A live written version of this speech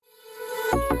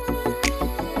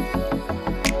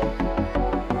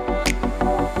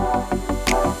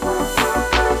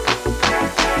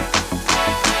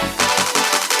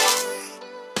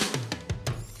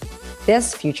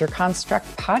This Future Construct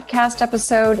podcast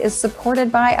episode is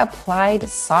supported by Applied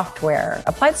Software.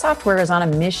 Applied Software is on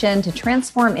a mission to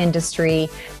transform industry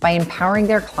by empowering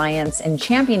their clients and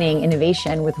championing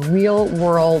innovation with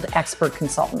real-world expert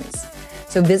consultants.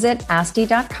 So visit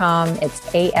ASTI.com,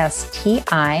 it's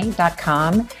ASTI.com,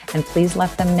 and please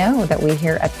let them know that we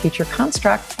here at Future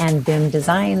Construct and BIM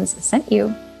Designs sent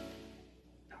you.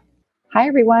 Hi,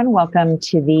 everyone. Welcome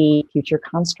to the Future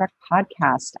Construct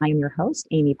podcast. I am your host,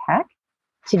 Amy Peck.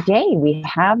 Today, we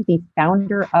have the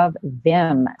founder of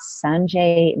VIM,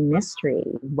 Sanjay Mistry.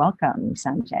 Welcome,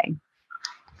 Sanjay.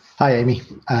 Hi, Amy.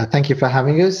 Thank you for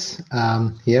having us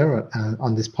here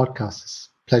on this podcast. It's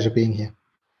a pleasure being here.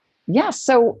 Yeah,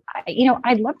 so,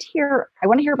 I want to hear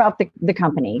about the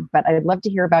company, but I'd love to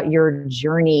hear about your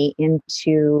journey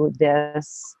into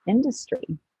this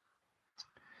industry.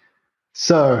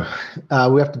 So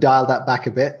we have to dial that back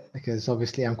a bit because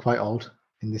obviously I'm quite old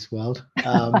in this world. We've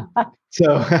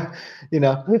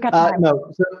got time.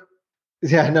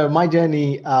 My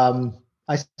journey,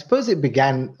 I suppose it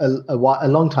began a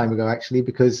long time ago, actually,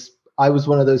 because I was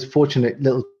one of those fortunate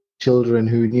little children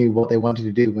who knew what they wanted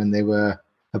to do when they were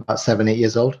about 7, 8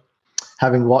 years old,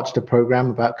 having watched a program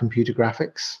about computer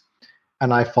graphics.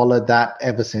 And I followed that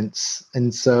ever since.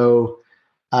 And so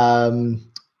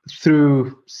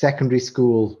through secondary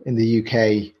school in the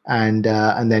UK and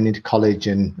then into college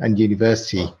and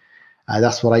university,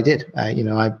 that's what I did.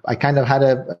 I kind of had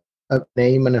a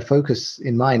name and a focus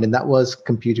in mind, and that was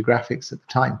computer graphics at the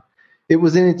time. It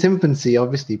was in its infancy,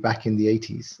 obviously, back in the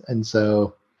 80s. And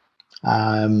so,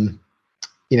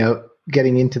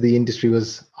 getting into the industry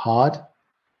was hard,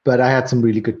 but I had some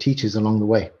really good teachers along the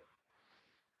way.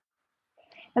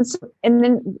 And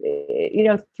then,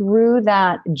 through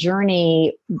that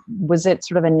journey, was it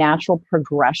sort of a natural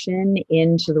progression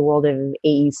into the world of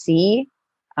AEC?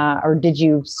 Or did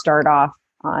you start off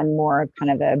on more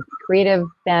kind of a creative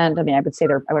bent? I mean, I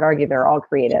would argue they're all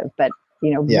creative, but,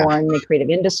 more in the creative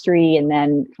industry and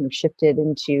then kind of shifted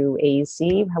into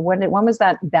AEC. When was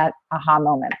that aha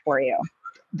moment for you?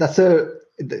 So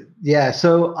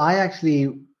I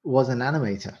actually was an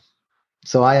animator.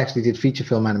 So I actually did feature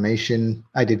film animation.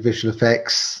 I did visual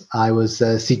effects. I was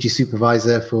a CG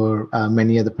supervisor for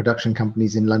many other production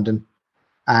companies in London,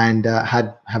 and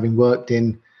having worked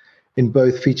in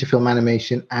both feature film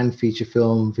animation and feature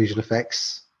film visual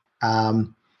effects,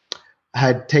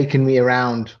 had taken me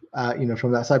around,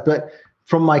 from that side. But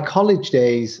from my college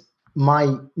days,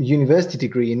 my university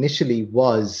degree initially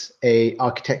was a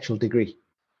architectural degree.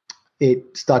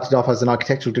 It started off as an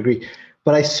architectural degree,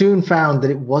 but I soon found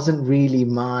that it wasn't really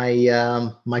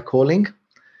my calling.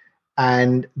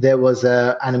 And there was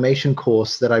an animation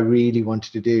course that I really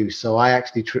wanted to do. So I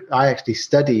actually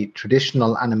studied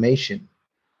traditional animation,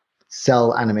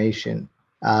 cell animation,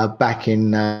 back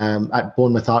at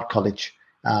Bournemouth Art College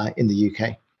in the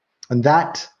UK. And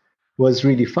that was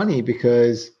really funny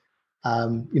because,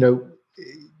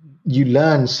 you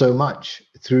learn so much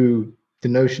through the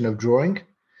notion of drawing.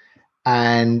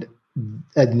 And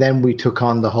then we took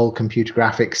on the whole computer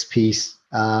graphics piece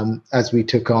as we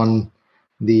took on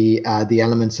the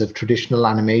elements of traditional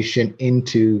animation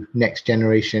into next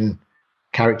generation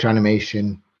character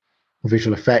animation,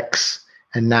 visual effects,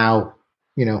 and now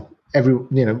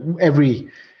every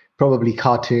probably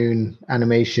cartoon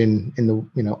animation in the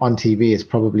on TV is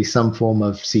probably some form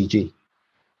of CG.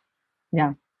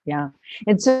 Yeah,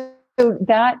 and so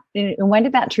that, when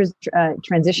did that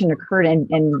transition occur,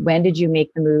 and when did you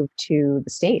make the move to the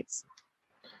States?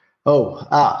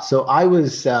 So I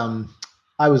was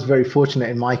very fortunate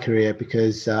in my career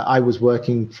because I was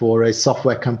working for a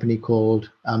software company called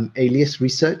Alias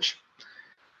Research.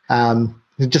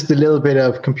 Just a little bit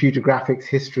of computer graphics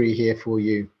history here for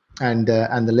you and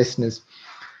the listeners.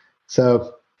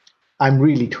 So I'm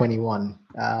really 21,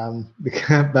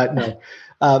 but no.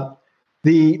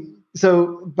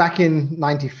 So back in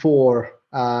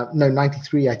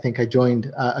 93, I think I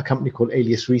joined a company called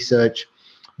Alias Research.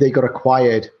 They got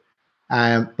acquired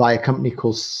by a company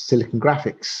called Silicon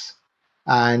Graphics.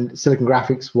 And Silicon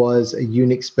Graphics was a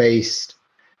Unix-based,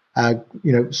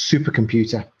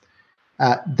 supercomputer.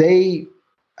 They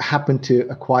happened to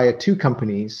acquire two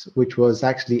companies, which was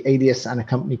actually Alias and a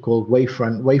company called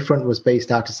Wavefront. Wavefront was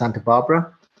based out of Santa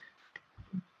Barbara.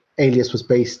 Alias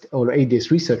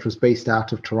Research was based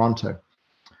out of Toronto.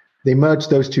 They merged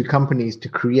those two companies to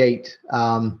create,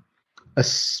 I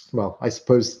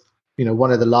suppose,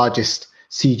 one of the largest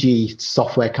CG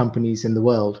software companies in the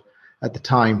world at the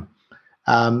time,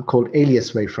 called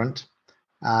Alias Wavefront.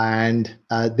 And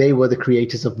they were the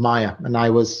creators of Maya. And I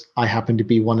happened to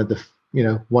be one of the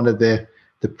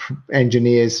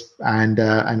engineers and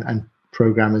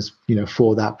programmers,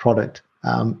 for that product,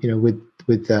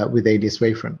 with Alias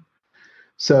Wavefront.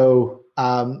 So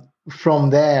from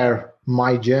there,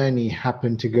 my journey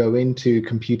happened to go into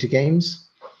computer games,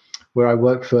 where I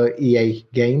worked for EA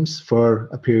Games for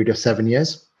a period of 7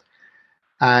 years.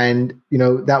 And,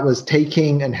 that was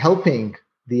taking and helping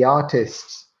the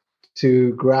artists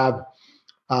to grab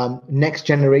next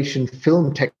generation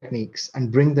film techniques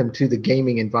and bring them to the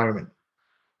gaming environment.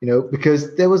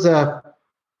 Because there was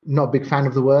not a big fan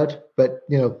of the word, but,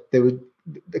 there was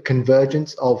the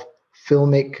convergence of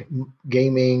filmic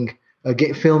gaming,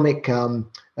 filmic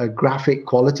graphic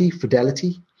quality,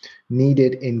 fidelity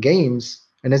needed in games.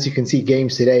 And as you can see,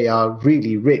 games today are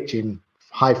really rich in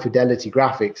high fidelity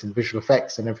graphics and visual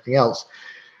effects and everything else.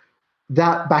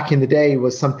 That back in the day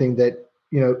was something that,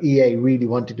 EA really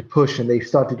wanted to push, and they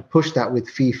started to push that with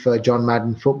FIFA, John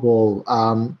Madden Football,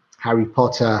 Harry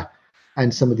Potter,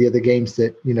 and some of the other games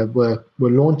that, were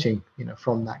launching,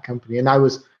 from that company. And I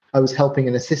was helping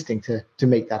and assisting to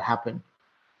make that happen.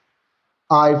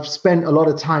 I've spent a lot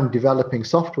of time developing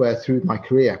software through my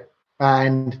career,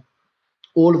 and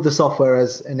all of the software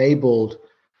has enabled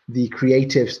the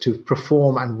creatives to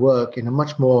perform and work in a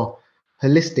much more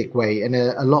holistic way, and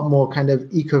a lot more kind of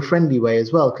eco-friendly way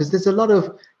as well, because there's a lot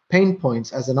of pain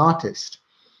points as an artist.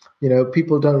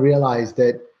 People don't realize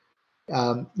that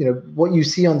what you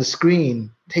see on the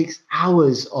screen takes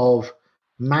hours of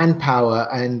manpower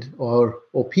and or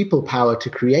people power to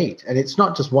create, and it's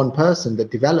not just one person that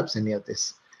develops any of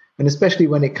this. And especially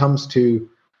when it comes to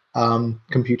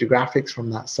computer graphics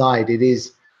from that side, it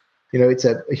is, it's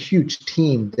a huge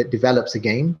team that develops a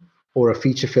game or a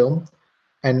feature film.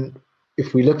 And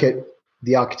if we look at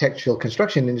the architectural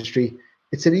construction industry,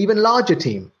 it's an even larger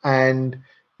team. And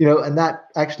and that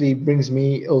actually brings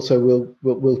me also,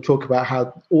 we'll talk about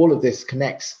how all of this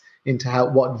connects into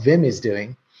what Vim is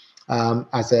doing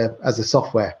as a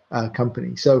software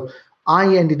company. So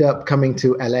I ended up coming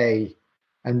to LA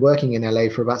and working in LA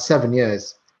for about 7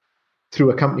 years through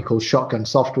a company called Shotgun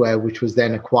Software, which was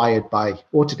then acquired by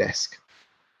Autodesk.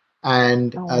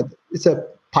 And it's a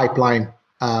pipeline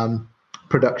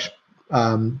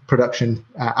production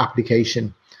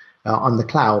application on the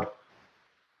cloud.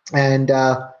 And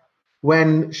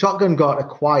when Shotgun got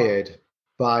acquired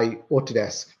by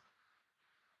Autodesk,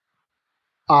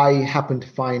 I happened to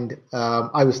find,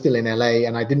 I was still in LA,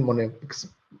 and I didn't want to, because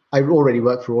I already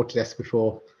worked for Autodesk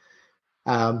before.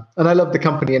 And I loved the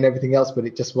company and everything else, but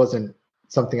it just wasn't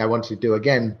something I wanted to do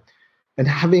again. And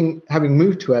having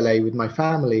moved to LA with my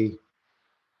family,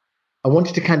 I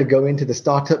wanted to kind of go into the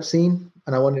startup scene,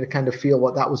 and I wanted to kind of feel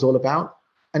what that was all about.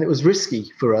 And it was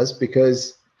risky for us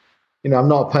because, I'm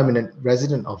not a permanent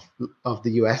resident of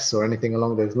the US or anything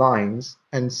along those lines.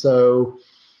 And so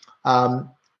I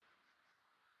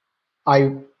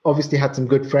obviously had some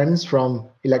good friends from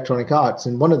Electronic Arts,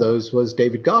 and one of those was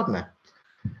David Gardner.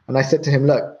 And I said to him,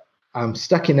 look, I'm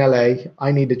stuck in LA.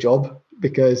 I need a job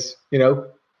because, a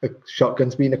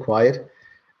Shotgun's been acquired.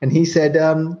 And he said,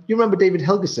 you remember David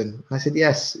Helgeson? And I said,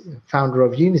 yes, founder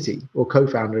of Unity, or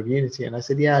co-founder of Unity. And I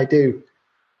said, yeah, I do.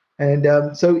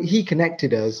 And so he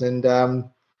connected us, and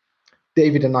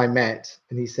David and I met,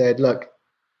 and he said, look,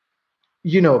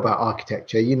 about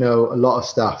architecture, a lot of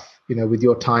stuff, with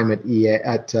your time at EA,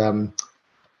 at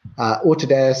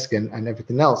Autodesk and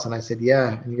everything else. And I said,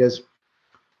 yeah. And he goes,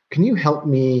 can you help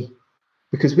me?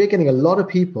 Because we're getting a lot of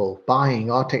people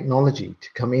buying our technology to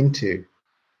come into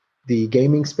the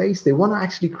gaming space. They want to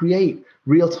actually create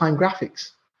real-time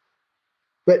graphics,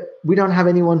 but we don't have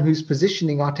anyone who's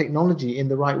positioning our technology in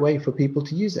the right way for people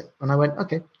to use it. And I went,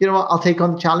 okay, you know what? I'll take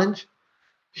on the challenge.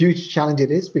 Huge challenge it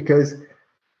is, because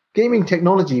gaming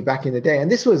technology back in the day,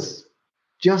 and this was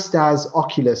just as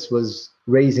Oculus was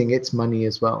raising its money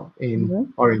as well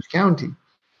in Orange County.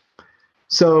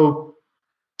 So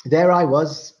there I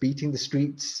was, beating the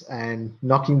streets and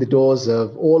knocking the doors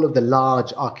of all of the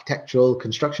large architectural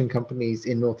construction companies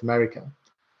in North America,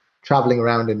 traveling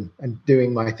around and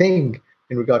doing my thing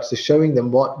in regards to showing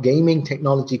them what gaming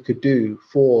technology could do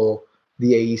for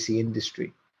the AEC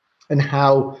industry, and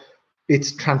how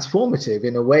it's transformative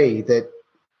in a way that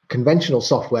conventional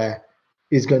software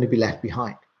is going to be left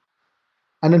behind.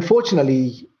 And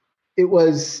unfortunately, it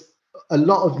was a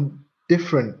lot of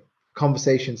different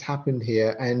conversations happened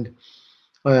here, and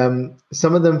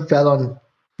some of them fell on,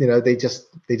 they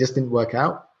just didn't work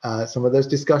out. Some of those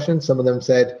discussions, some of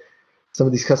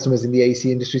these customers in the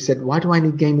AC industry said, why do I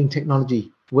need gaming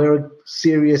technology? We're a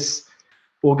serious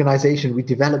organization. We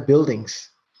develop buildings.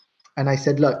 And I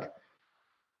said, look,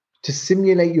 to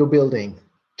simulate your building,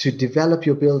 to develop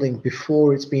your building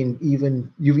before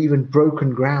you've even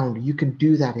broken ground, you can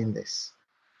do that in this.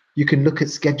 You can look at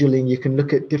scheduling. You can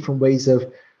look at different ways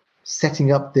of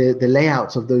setting up the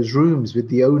layouts of those rooms with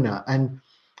the owner, and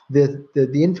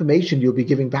the information you'll be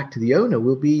giving back to the owner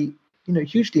will be,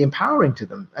 hugely empowering to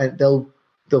them, and they'll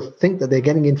think that they're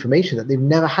getting information that they've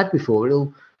never had before.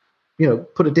 It'll,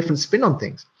 put a different spin on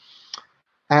things.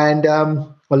 And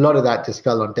a lot of that just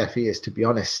fell on deaf ears, to be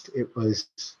honest. It was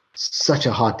such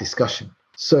a hard discussion.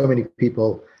 So many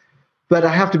people. But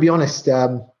I have to be honest,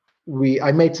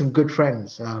 I made some good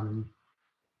friends.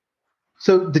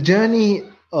 So the journey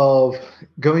of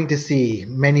going to see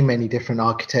many, many different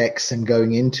architects and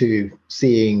going into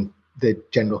seeing the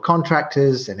general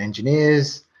contractors and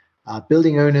engineers,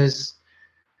 building owners,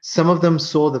 some of them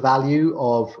saw the value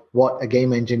of what a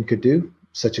game engine could do,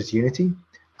 such as Unity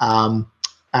and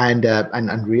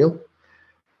Unreal.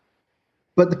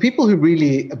 But the people who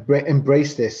really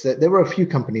embraced this, there were a few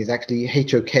companies, actually.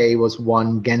 HOK was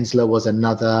one, Gensler was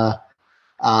another,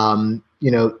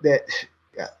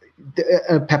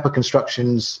 Pepper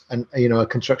Constructions, and a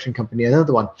construction company,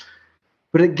 another one.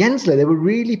 But at Gensler, they were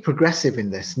really progressive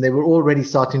in this, and they were already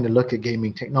starting to look at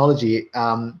gaming technology.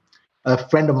 A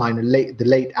friend of mine, the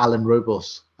late Alan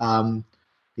Robles, and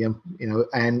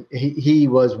he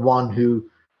was one who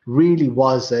really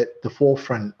was at the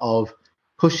forefront of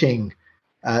pushing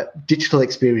digital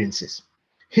experiences.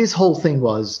 His whole thing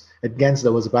was at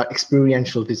Gensler was about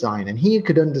experiential design, and he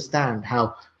could understand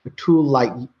how a tool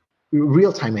like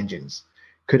real-time engines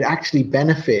could actually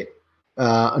benefit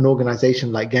an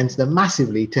organization like Gensler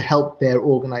massively to help their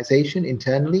organization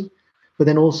internally, but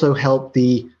then also help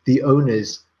the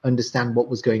owners understand what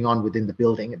was going on within the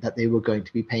building that they were going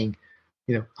to be paying,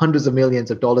 hundreds of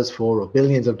millions of dollars for, or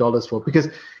billions of dollars for, because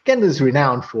Gensler is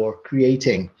renowned for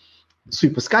creating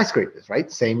super skyscrapers,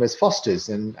 right? Same as Foster's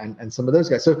and some of those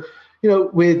guys. So,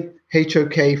 with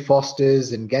HOK,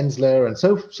 Foster's, and Gensler, and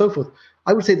so forth,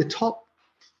 I would say the top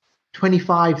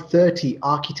 25, 30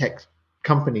 architect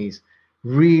companies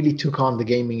really took on the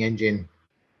gaming engine,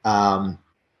 kind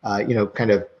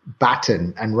of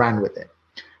baton and ran with it.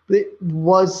 But it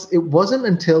wasn't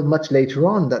until much later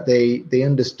on that they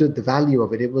understood the value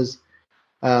of it. It was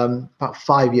about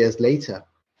 5 years later.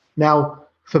 Now,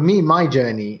 for me, my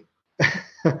journey,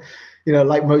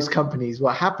 like most companies,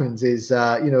 what happens is,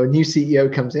 a new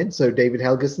CEO comes in. So David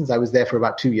Helgerson's, I was there for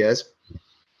about 2 years,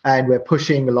 and we're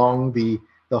pushing along the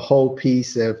whole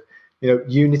piece of,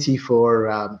 Unity for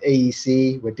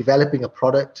AEC. We're developing a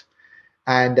product,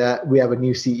 and we have a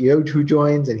new CEO who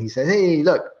joins, and he says, "Hey,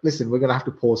 look, listen, we're going to have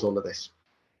to pause all of this."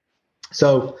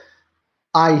 So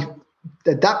at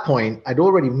that point, I'd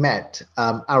already met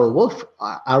Errol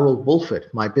Wolford,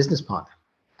 my business partner,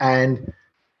 and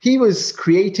he was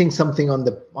creating something on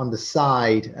the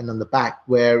side and on the back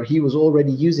where he was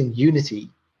already using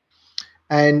Unity,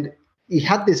 and he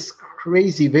had this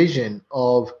crazy vision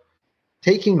of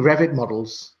taking Revit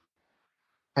models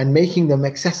and making them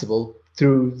accessible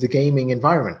through the gaming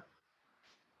environment.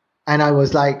 And I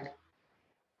was like,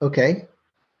 okay.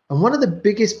 And one of the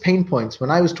biggest pain points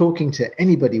when I was talking to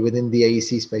anybody within the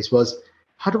AEC space was,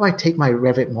 how do I take my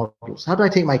Revit models? How do I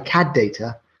take my CAD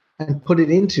data and put it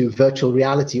into virtual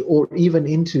reality, or even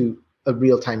into a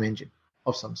real-time engine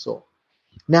of some sort?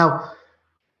 Now,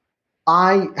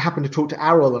 I happened to talk to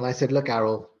Errol, and I said, "Look,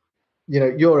 Errol,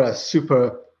 you're a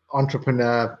super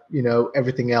entrepreneur,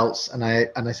 everything else." And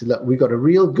I said, "Look, we got a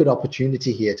real good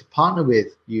opportunity here to partner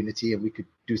with Unity, and we could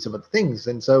do some of the things."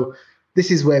 And so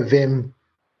this is where Vim,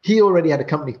 he already had a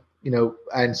company,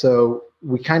 and so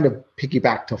we kind of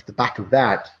piggybacked off the back of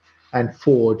that and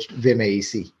forged Vim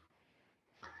AEC.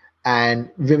 And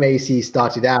Vim AEC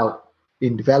started out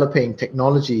in developing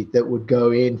technology that would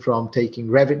go in from taking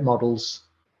Revit models,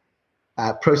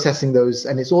 processing those,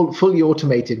 and it's all fully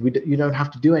automated. You don't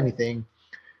have to do anything.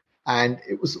 And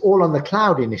it was all on the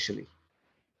cloud initially.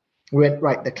 We went,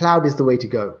 right, the cloud is the way to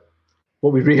go.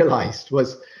 What we realized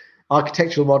was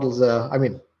architectural models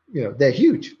they're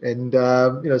huge. And,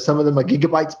 some of them are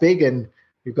gigabytes big, and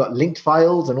you've got linked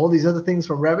files and all these other things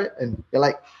from Revit. And you're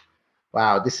like,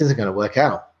 wow, this isn't going to work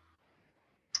out.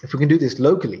 If we can do this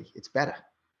locally, it's better.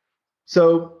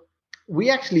 So we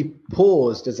actually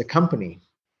paused as a company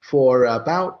for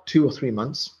about 2 or 3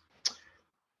 months.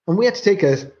 And we had to take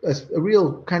a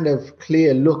real kind of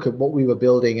clear look at what we were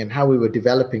building and how we were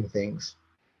developing things.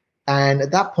 And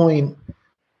at that point,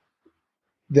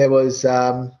 there was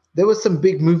some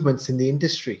big movements in the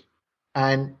industry,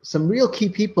 and some real key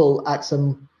people at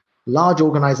some large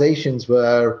organizations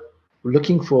were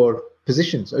looking for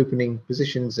positions, opening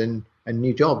positions and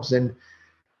new jobs. And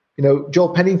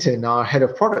Joel Pennington, our head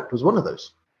of product, was one of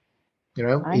those. I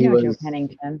know Joel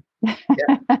Pennington.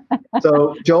 Yeah.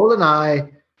 So Joel and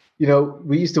I,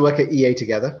 we used to work at EA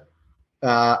together,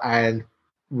 and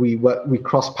we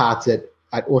crossed paths at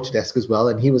Autodesk as well,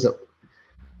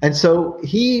 and so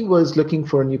he was looking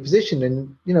for a new position,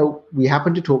 and we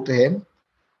happened to talk to him,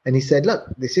 and he said, "Look,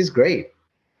 this is great.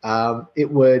 I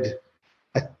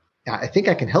think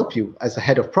I can help you as the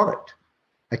head of product.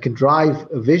 I can drive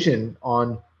a vision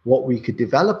on what we could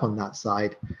develop on that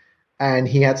side." And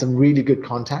he had some really good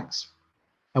contacts,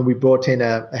 and we brought in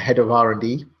a head of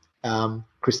R&D,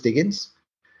 Chris Diggins,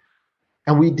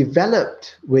 and we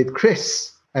developed with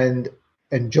Chris and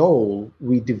Joel.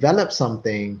 We developed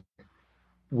something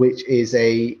which is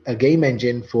a game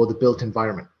engine for the built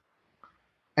environment,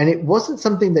 and it wasn't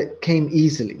something that came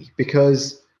easily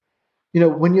because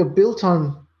when you're built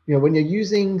on when you're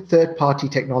using third-party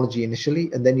technology initially,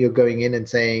 and then you're going in and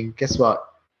saying, guess what?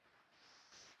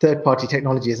 Third-party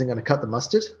technology isn't going to cut the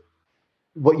mustard.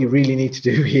 What you really need to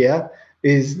do here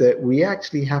is that we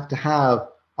actually have to have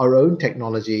our own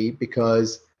technology,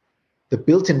 because the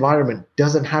built environment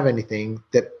doesn't have anything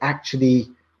that actually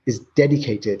is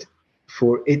dedicated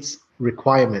for its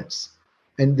requirements.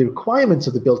 And the requirements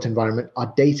of the built environment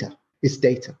are data. It's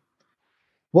data.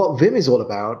 What Vim is all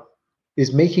about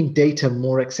is making data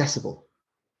more accessible.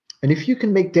 And if you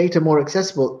can make data more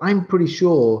accessible, I'm pretty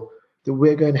sure that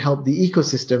we're going to help the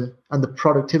ecosystem and the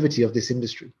productivity of this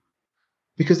industry.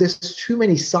 Because there's too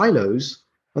many silos,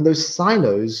 and those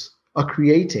silos are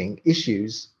creating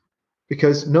issues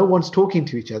because no one's talking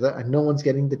to each other and no one's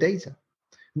getting the data.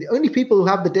 And the only people who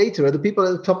have the data are the people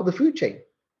at the top of the food chain.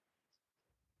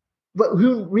 But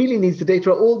who really needs the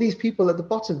data are all these people at the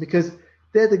bottom, because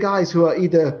they're the guys who are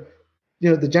either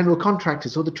the general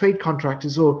contractors or the trade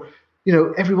contractors or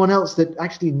everyone else that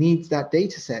actually needs that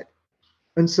data set.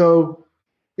 And so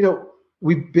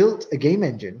we built a game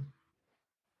engine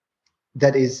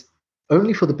that is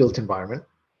only for the built environment.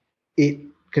 It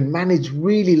can manage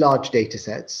really large data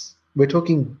sets. We're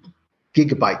talking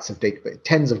gigabytes of data,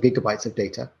 tens of gigabytes of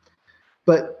data.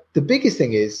 But the biggest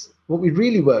thing is what we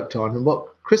really worked on, and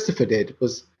what Christopher did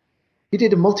was he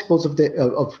did multiples of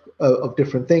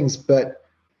different things. But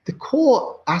the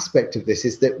core aspect of this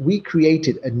is that we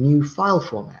created a new file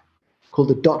format called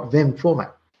the .vim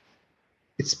format.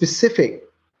 It's specific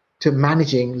to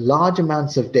managing large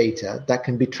amounts of data that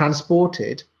can be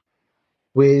transported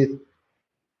with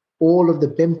all of the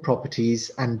BIM properties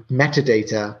and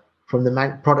metadata from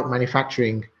the product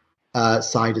manufacturing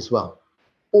side as well.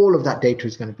 All of that data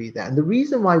is going to be there. And the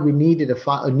reason why we needed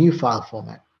a new file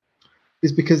format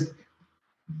is because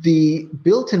the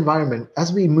built environment,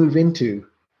 as we move into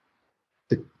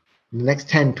the next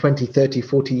 10, 20, 30,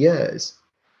 40 years,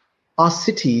 our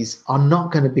cities are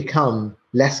not going to become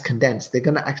less condensed. They're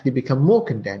going to actually become more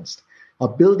condensed. Our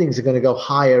buildings are going to go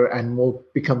higher and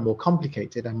become more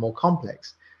complicated and more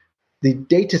complex. The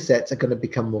data sets are going to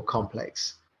become more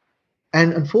complex.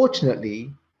 And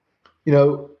unfortunately,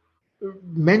 the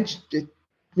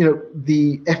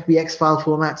FBX file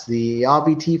formats, the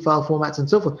RVT file formats, and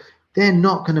so forth, they're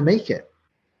not going to make it.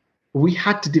 We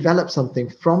had to develop something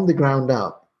from the ground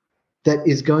up that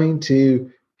is going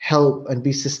to help and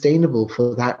be sustainable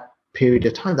for that period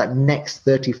of time, that next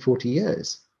 30, 40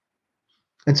 years.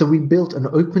 And so we built an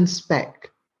open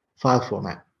spec file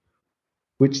format,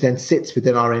 which then sits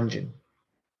within our engine.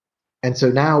 And so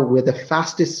now we're the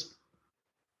fastest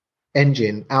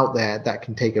engine out there that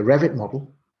can take a Revit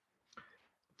model,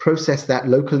 process that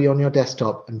locally on your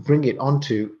desktop, and bring it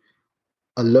onto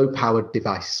a low-powered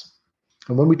device.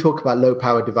 And when we talk about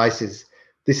low-powered devices,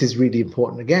 this is really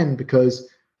important again, because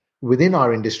within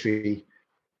our industry,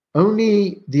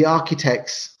 only the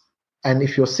architects, and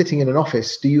if you're sitting in an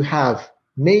office, do you have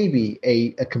maybe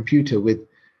a computer with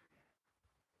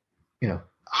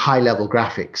high-level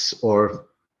graphics or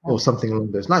something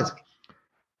along those lines.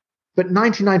 But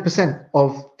 99%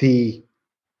 of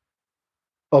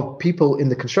people in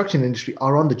the construction industry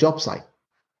are on the job site.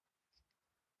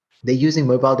 They're using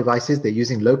mobile devices, they're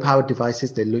using low-powered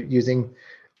devices, they're using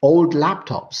old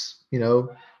laptops,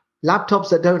 laptops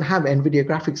that don't have NVIDIA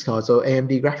graphics cards or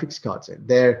AMD graphics cards.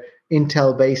 They're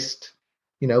Intel-based,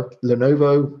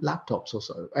 Lenovo laptops or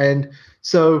so. And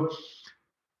so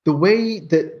the way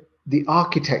that the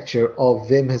architecture of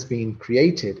Vim has been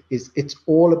created is it's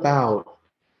all about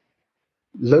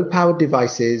low-powered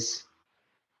devices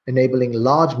enabling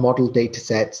large model data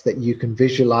sets that you can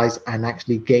visualize and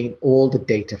actually gain all the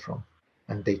data from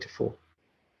and data for.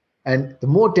 And the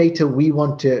more data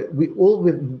all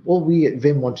we at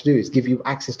Vim want to do is give you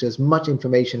access to as much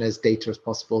information as data as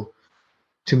possible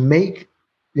to make,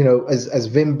 as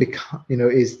Vim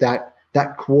is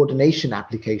that coordination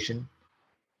application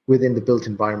within the built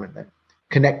environment, then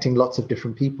connecting lots of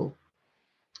different people.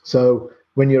 So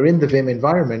when you're in the Vim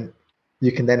environment,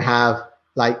 you can then have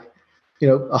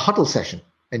a huddle session,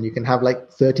 and you can have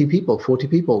 30 people, 40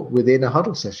 people within a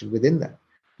huddle session within that.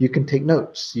 You can take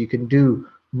notes, you can do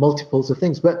multiples of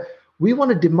things. But we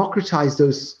want to democratize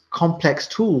those complex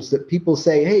tools that people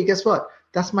say, hey, guess what?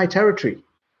 That's my territory.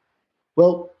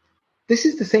 Well, this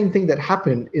is the same thing that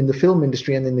happened in the film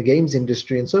industry and in the games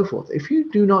industry and so forth. If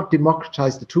you do not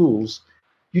democratize the tools,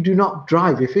 you do not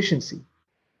drive efficiency.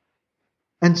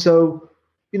 And so,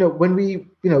 when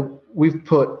we've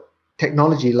put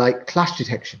technology like clash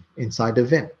detection inside of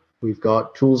Vim. We've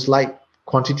got tools like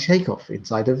quantity takeoff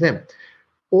inside of Vim.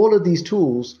 All of these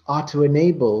tools are to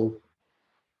enable,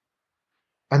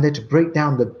 and they're to break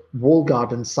down the walled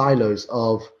garden silos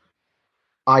of,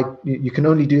 you can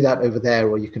only do that over there,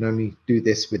 or you can only do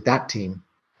this with that team.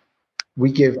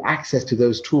 We give access to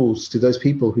those tools to those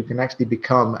people who can actually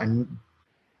become and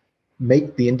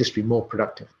make the industry more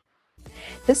productive.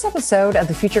 This episode of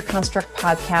the Future Construct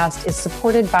podcast is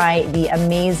supported by the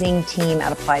amazing team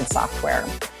at Applied Software.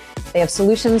 They have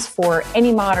solutions for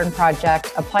any modern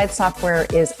project. Applied Software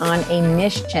is on a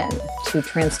mission to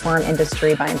transform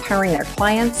industry by empowering their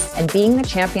clients and being the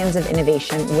champions of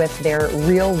innovation with their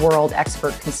real-world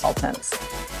expert consultants.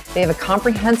 They have a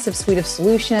comprehensive suite of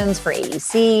solutions for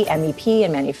AEC, MEP,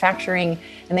 and manufacturing,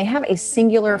 and they have a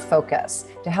singular focus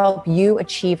to help you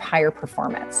achieve higher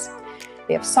performance.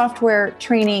 They have software,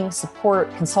 training,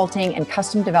 support, consulting, and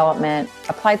custom development.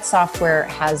 Applied Software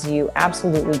has you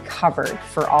absolutely covered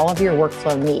for all of your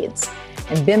workflow needs.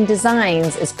 And BIM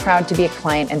Designs is proud to be a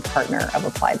client and partner of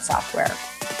Applied Software.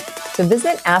 So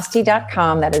visit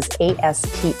ASTI.com, that is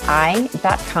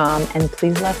ASTI.com, and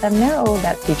please let them know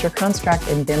that Future Construct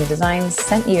and BIM Designs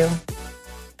sent you.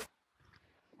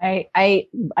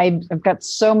 I've got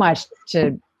so much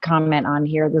to comment on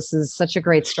here. This is such a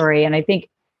great story. And I think,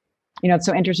 it's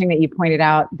so interesting that you pointed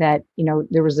out that,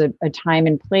 there was a time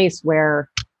and place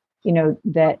where,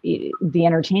 that the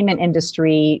entertainment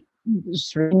industry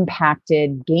sort of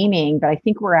impacted gaming, but I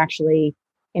think we're actually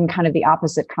in kind of the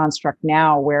opposite construct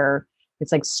now, where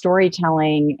it's like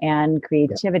storytelling and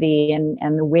creativity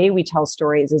and the way we tell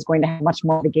stories is going to have much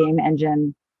more of a game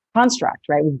engine construct,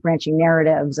 right? With branching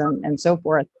narratives and so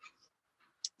forth.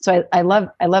 So I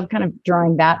love kind of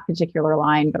drawing that particular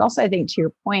line, but also I think to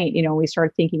your point, we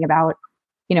start thinking about,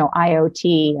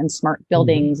 IoT and smart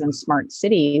buildings and smart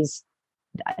cities.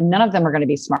 None of them are going to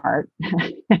be smart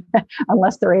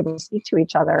unless they're able to speak to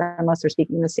each other, unless they're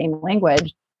speaking the same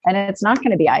language. And it's not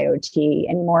going to be IoT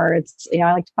anymore. It's,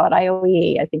 I like to call it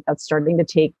IOE. I think that's starting to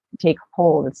take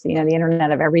hold. It's, the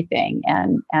Internet of Everything.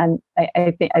 And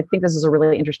I think this is a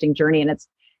really interesting journey. And it's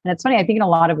funny. I think in a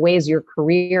lot of ways, your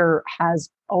career has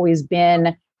always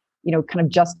been, kind of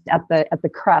just at the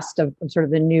crest of sort of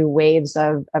the new waves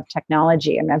of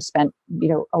technology. I mean, I've spent,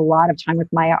 a lot of time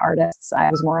with Maya artists.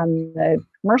 I was more on the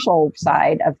commercial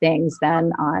side of things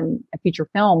than on feature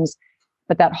films.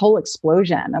 But that whole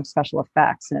explosion of special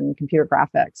effects and computer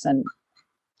graphics and,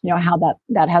 how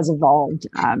that has evolved.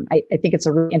 I think it's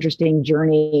a really interesting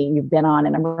journey you've been on,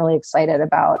 and I'm really excited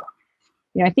about,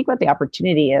 I think what the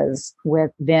opportunity is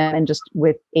with Vim and just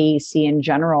with AEC in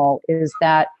general is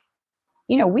that,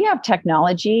 we have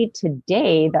technology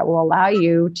today that will allow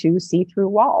you to see through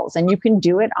walls, and you can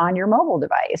do it on your mobile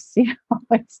device.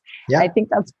 I think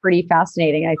that's pretty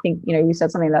fascinating. I think, you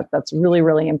said something that's really,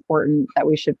 really important that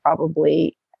we should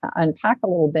probably unpack a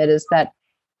little bit, is that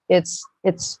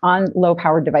it's on low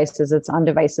powered devices. It's on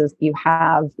devices you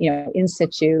have, in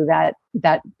situ that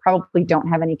probably don't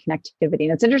have any connectivity.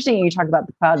 And it's interesting you talk about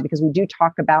the cloud, because we do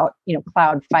talk about,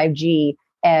 cloud 5G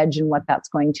edge and what that's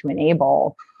going to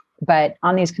enable. But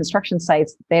on these construction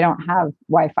sites, they don't have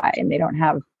Wi-Fi and they don't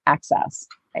have access,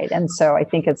 right? And so I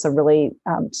think it's a really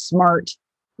smart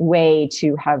way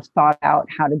to have thought out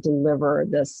how to deliver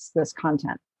this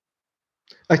content.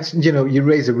 You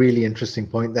raise a really interesting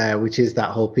point there, which is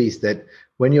that whole piece that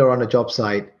when you're on a job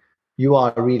site, you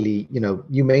are really,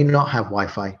 you may not have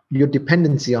Wi-Fi. Your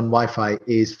dependency on Wi-Fi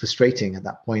is frustrating at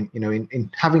that point. In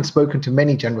having spoken to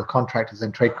many general contractors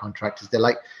and trade contractors, they're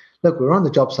like, look, we're on the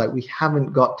job site, we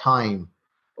haven't got time,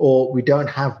 or we don't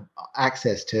have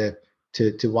access to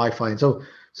Wi-Fi. And so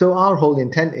our whole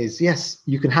intent is, yes,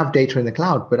 you can have data in the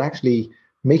cloud, but actually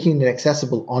making it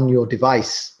accessible on your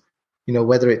device,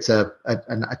 whether it's a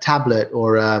tablet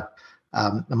or a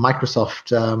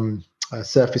Microsoft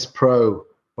Surface Pro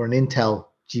or an Intel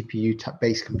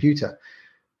GPU-based computer.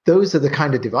 Those are the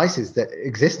kind of devices that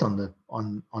exist on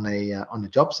the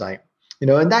job site,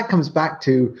 and that comes back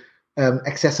to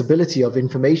accessibility of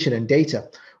information and data.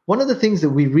 One of the things that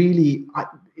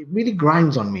it really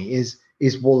grinds on me is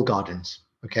walled gardens.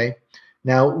 Okay,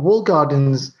 now walled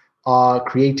gardens are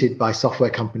created by software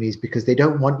companies because they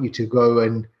don't want you to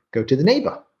go to the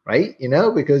neighbor, right?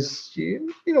 Because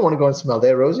you don't want to go and smell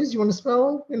their roses. You want to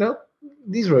smell,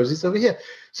 these roses over here.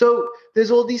 So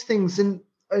there's all these things. And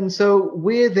so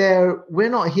we're there. We're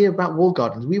not here about wall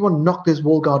gardens. We want to knock those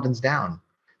wall gardens down.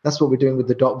 That's what we're doing with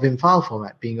the .vim file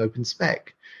format being open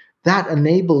spec. That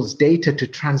enables data to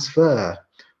transfer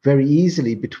very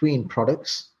easily between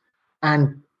products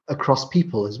and across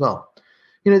people as well.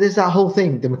 There's that whole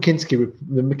thing. The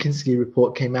McKinsey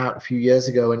report came out a few years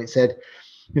ago, and it said,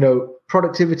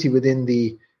 productivity within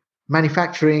the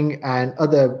manufacturing and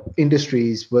other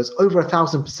industries was over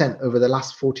 1,000% over the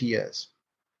last 40 years.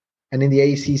 And in the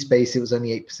AEC space, it was only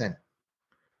 8%.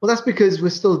 Well, that's because we're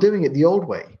still doing it the old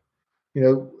way.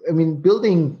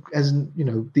 Building, as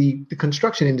the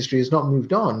construction industry has not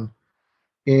moved on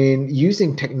in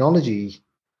using technology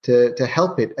to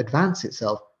help it advance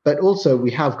itself. But also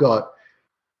we have got,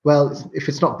 well, if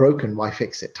it's not broken, why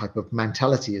fix it type of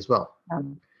mentality as well.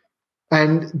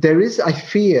 And there is, I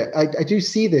fear, I do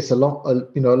see this a lot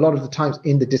of the times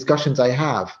in the discussions I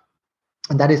have.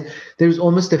 And that is, there's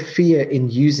almost a fear in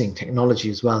using technology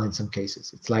as well in some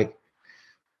cases. It's like,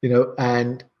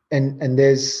 and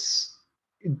there's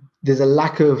a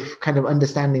lack of kind of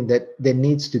understanding that there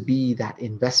needs to be that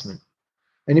investment.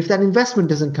 And if that investment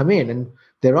doesn't come in, and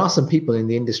there are some people in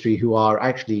the industry who are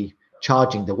actually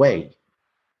charging the way,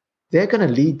 they're going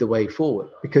to lead the way forward.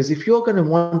 Because if you're going to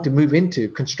want to move into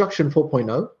construction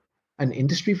 4.0 and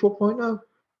industry 4.0,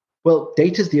 well,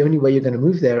 data is the only way you're going to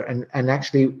move there. And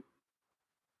actually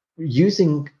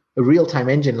using a real-time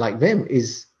engine like Vim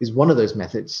is one of those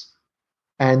methods.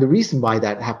 And the reason why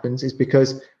that happens is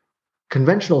because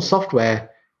conventional software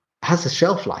has a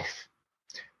shelf life.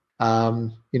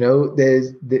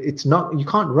 It's not, you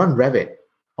can't run Revit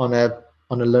on a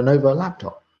Lenovo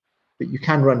laptop, but you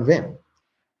can run Vim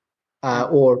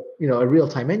or a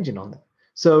real-time engine on that.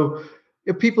 So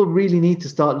people really need to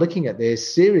start looking at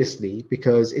this seriously,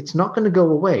 because it's not going to go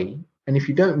away. And if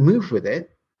you don't move with it,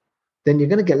 then you're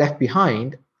going to get left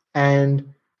behind.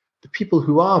 And the people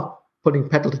who are putting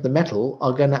pedal to the metal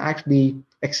are going to actually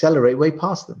accelerate way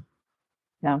past them.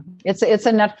 Yeah, it's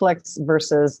a Netflix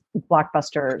versus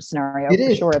Blockbuster scenario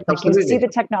for sure. Like, absolutely. You see the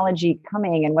technology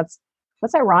coming, and what's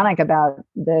ironic about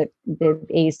the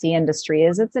AEC industry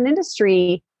is it's an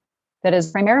industry that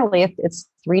is primarily, it's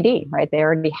 3D, right? They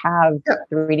already have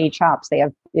 3D chops. They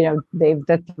have they've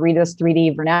this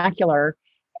 3D vernacular,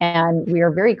 and we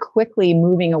are very quickly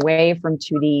moving away from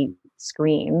 2D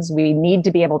screens. We need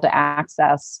to be able to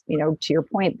access, to your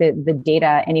point, the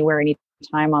data anywhere,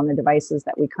 anytime on the devices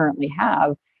that we currently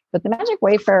have. But the Magic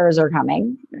Wayfarers are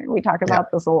coming. We talk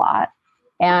about this a lot.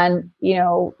 And,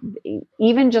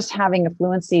 even just having a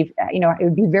fluency, it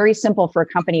would be very simple for a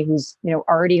company who's,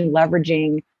 already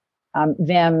leveraging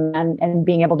Vim and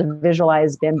being able to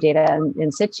visualize Vim data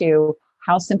in situ.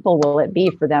 How simple will it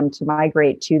be for them to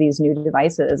migrate to these new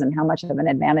devices, and how much of an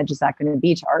advantage is that going to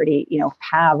be to already,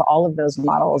 have all of those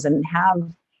models and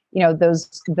have,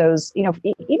 those,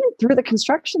 even through the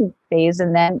construction phase,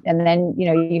 and then,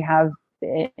 you have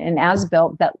an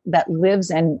as-built that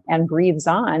lives and breathes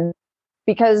on,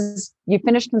 because you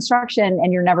finish construction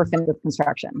and you're never finished with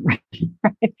construction, right?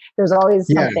 There's always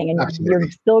something, and you're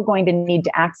still going to need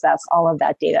to access all of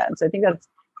that data. And so I think that's,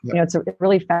 it's a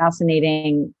really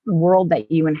fascinating world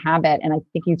that you inhabit. And I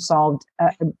think you've solved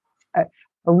a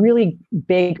really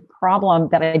big problem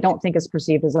that I don't think is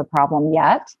perceived as a problem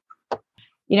yet.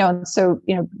 And so,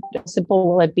 how simple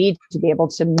will it be to be able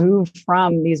to move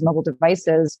from these mobile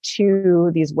devices to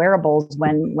these wearables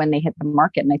when they hit the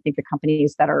market? And I think the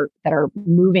companies that are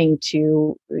moving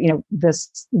to,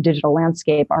 this digital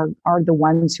landscape are the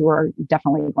ones who are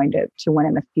definitely going to win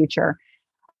in the future.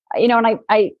 And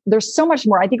I there's so much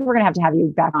more. I think we're going to have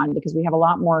you back on, because we have a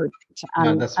lot more to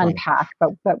unpack.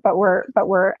 But we're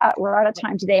out of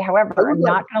time today. However, I'm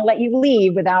not going to let you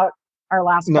leave without our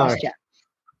last question.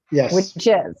 Yes. Which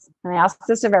is, and I ask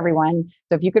this of everyone,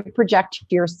 so if you could project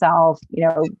yourself,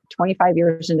 25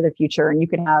 years into the future, and you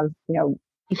could have,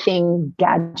 anything,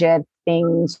 gadget,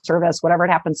 thing, service, whatever it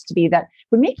happens to be, that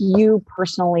would make you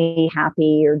personally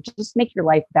happy or just make your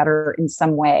life better in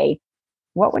some way,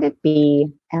 what would it be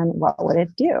and what would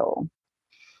it do?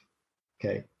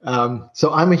 Okay.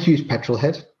 So I'm a huge petrol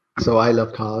head, so I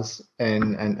love cars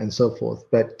and so forth.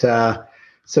 But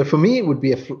so for me, it would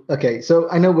be okay. So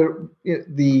I know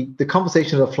the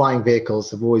conversation of flying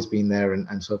vehicles have always been there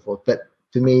and so forth. But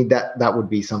to me, that would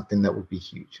be something that would be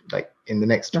huge. Like in the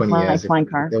next 20 years, flying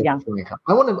car. Yeah.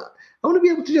 I want to be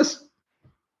able to just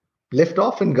lift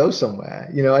off and go somewhere.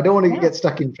 I don't want to Yeah. get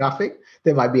stuck in traffic.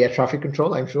 There might be air traffic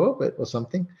control, I'm sure, or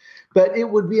something. But it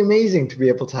would be amazing to be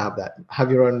able to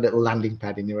have your own little landing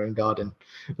pad in your own garden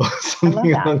or I love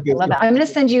something that. along I those love that. lines. I'm going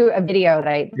to send you a video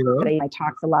that You know? I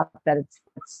talks a lot that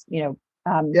it's Yeah.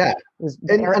 it was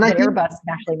And I that think, Airbus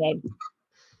actually made.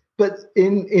 but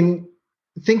in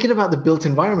thinking about the built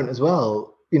environment as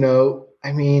well,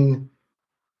 I mean,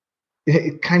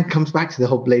 it kind of comes back to the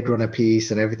whole Blade Runner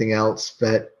piece and everything else.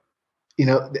 But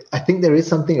I think there is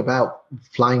something about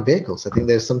flying vehicles. I think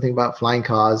there's something about flying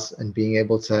cars and being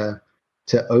able to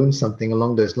own something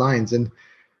along those lines. And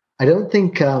I don't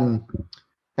think I'm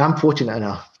fortunate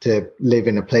enough to live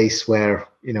in a place where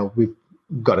we've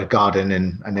got a garden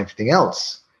and everything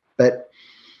else. But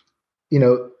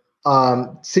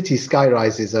city sky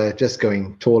rises are just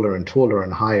going taller and taller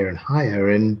and higher and higher.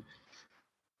 And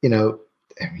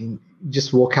I mean,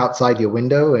 just walk outside your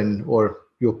window or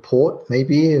your port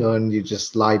maybe, and you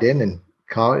just slide in and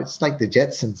car. It's like the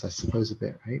Jetsons, I suppose, a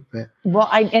bit, right? But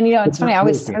it's funny. I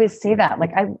always say that,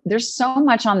 like, there's so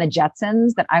much on the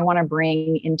Jetsons that I want to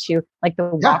bring into, like,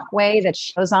 the walkway that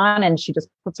she goes on, and she just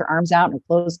puts her arms out and her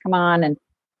clothes come on, and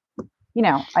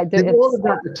it's all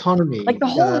about autonomy. Like the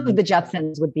whole of the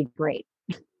Jetsons would be great.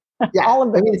 Yeah, all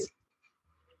of them. I mean,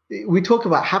 we talk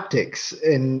about haptics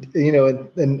and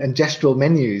and gestural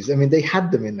menus. I mean, they had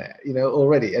them in there,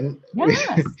 already, and yes.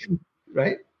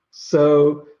 right.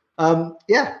 So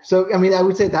So I mean, I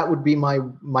would say that would be my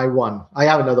one. I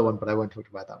have another one, but I won't talk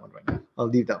about that one right now. I'll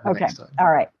leave that one next time.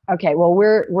 All right. Okay. Well,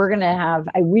 we're gonna have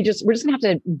we're just gonna have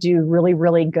to do really,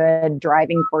 really good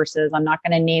driving courses. I'm not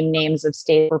gonna name names of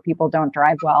states where people don't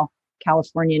drive well.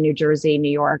 California, New Jersey,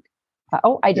 New York.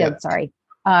 I did. Yeah. Sorry.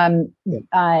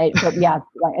 But yeah,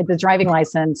 the driving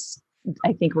license,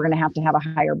 I think we're going to have a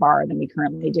higher bar than we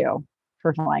currently do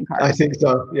for flying cars. I think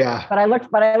so. Yeah. But I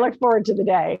look forward to the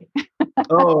day.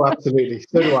 Oh, absolutely.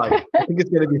 So do I. I think it's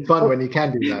going to be fun when you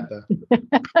can do that, though.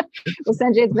 Well,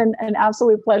 Sanjay, it's been an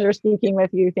absolute pleasure speaking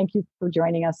with you. Thank you for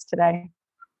joining us today.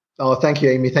 Oh, thank you,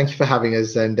 Amy. Thank you for having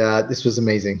us. And this was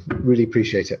amazing. Really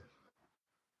appreciate it.